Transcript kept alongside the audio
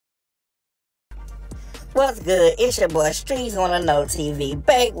What's good? It's your boy Streets Wanna Know TV,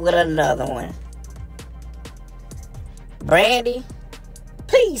 back with another one. Brandy,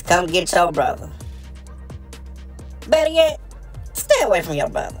 please come get your brother. Better yet, stay away from your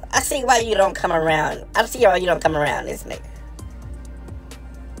brother. I see why you don't come around. I see why you don't come around this nigga.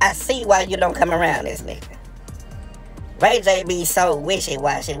 I see why you don't come around this nigga. Ray J be so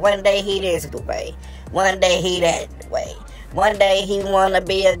wishy-washy. One day he this way, one day he that way. One day he wanna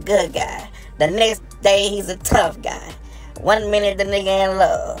be a good guy, the next day he's a tough guy. 1 minute the nigga in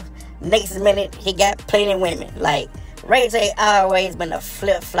love, next minute he got plenty of women. Like, Ray J always been a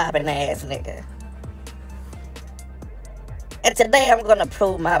flip-flopping ass nigga. And today I'm gonna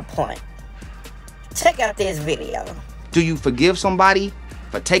prove my point. Check out this video. Do you forgive somebody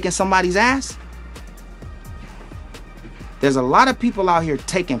for taking somebody's ass? There's a lot of people out here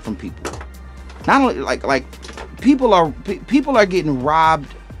taking from people. Not only like people are getting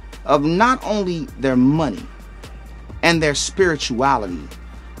robbed of not only their money and their spirituality.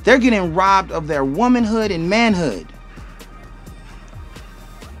 They're getting robbed of their womanhood and manhood.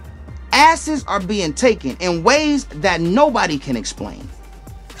 Asses are being taken in ways that nobody can explain.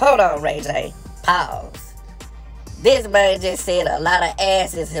 Hold on, Ray J. Pause. This man just said a lot of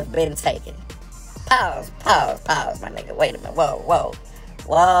asses have been taken. Pause, my nigga. Wait a minute. Whoa,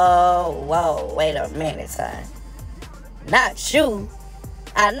 wait a minute, son. Not you.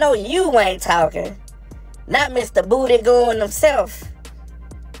 I know you ain't talking. Not Mr. Booty Goon himself.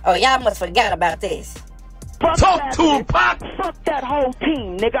 Oh, y'all must forgot about this. Talk to him, Pop! Fuck that whole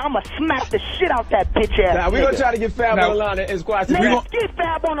team, nigga. I'ma smack the shit out that bitch ass. Now, we gonna try to get Fab on the line and squash this. Nigga, get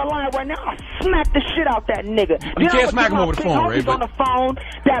Fab on the line right now. I'll smack the shit out that nigga. You can't smack him over the phone, Ray. On the phone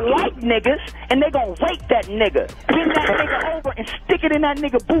that like niggas, and they gonna wake that nigga. Bring that nigga over and stick it in that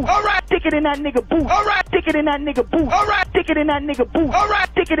nigga boot. Alright. Stick it in that nigga boot. Alright. Stick it in that nigga boot. Alright. Stick it in that nigga boot. Alright.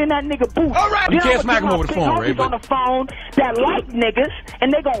 Stick it in that nigga boot. Alright. You can't smack him over the phone, Ray. On the phone that like niggas,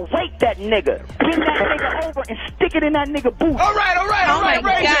 and they gonna wake that nigga. Bring that nigga over and stick it in that nigga boot. All right, Oh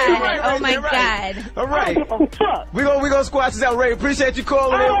my God. All right. I don't give a fuck. We gonna squash this out, Ray. Appreciate you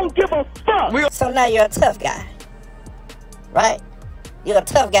calling I in. don't give a fuck. So now you're a tough guy, right? You're a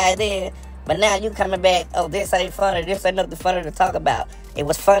tough guy then, but now you coming back. Oh, this ain't funny. This ain't nothing funny to talk about. It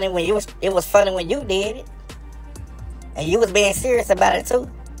was funny when you did it, and you was being serious about it too.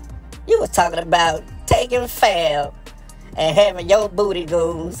 You was talking about taking Fab and having your booty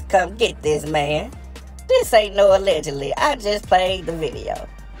goons come get this man. This ain't no allegedly. I just played the video.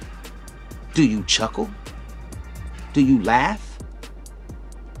 Do you chuckle? Do you laugh?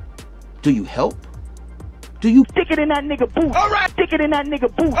 Do you help? Do you stick it in that nigga boot? All right. Stick it in that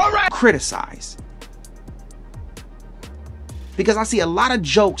nigga boot. All right. criticize? Because I see a lot of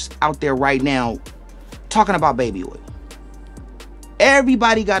jokes out there right now talking about baby oil.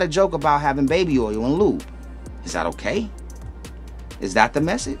 Everybody got a joke about having baby oil and lube. Is that okay? Is that the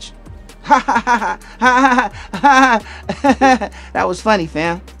message? That was funny,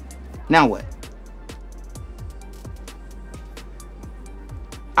 fam. Now what?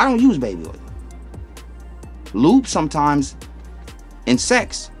 I don't use baby oil. Lube sometimes in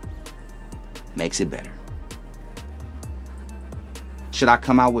sex makes it better. Should I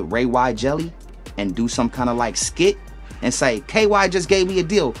come out with Ray Y Jelly and do some kind of like skit and say, KY just gave me a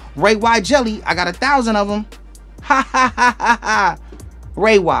deal. Ray Y Jelly, I got 1,000 of them. Ha ha ha ha ha.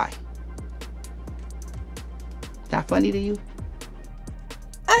 Ray Y. That funny to you?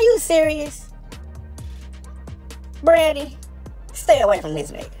 Are you serious? Brandy, stay away from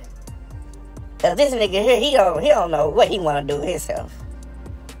this nigga. Cause this nigga here, he don't know what he wanna do himself.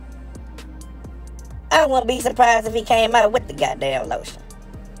 I wouldn't be surprised if he came out with the goddamn lotion.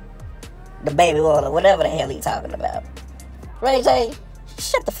 The baby oil or whatever the hell he talking about. Ray J,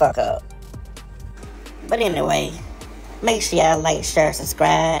 shut the fuck up. But anyway, make sure y'all like, share,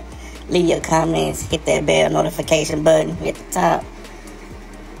 subscribe. Leave your comments, hit that bell notification button at the top.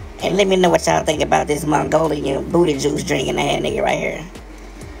 And let me know what y'all think about this Mongolian booty juice drinking ass nigga right here.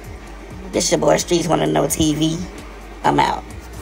 This your boy Streets Wanna Know TV. I'm out.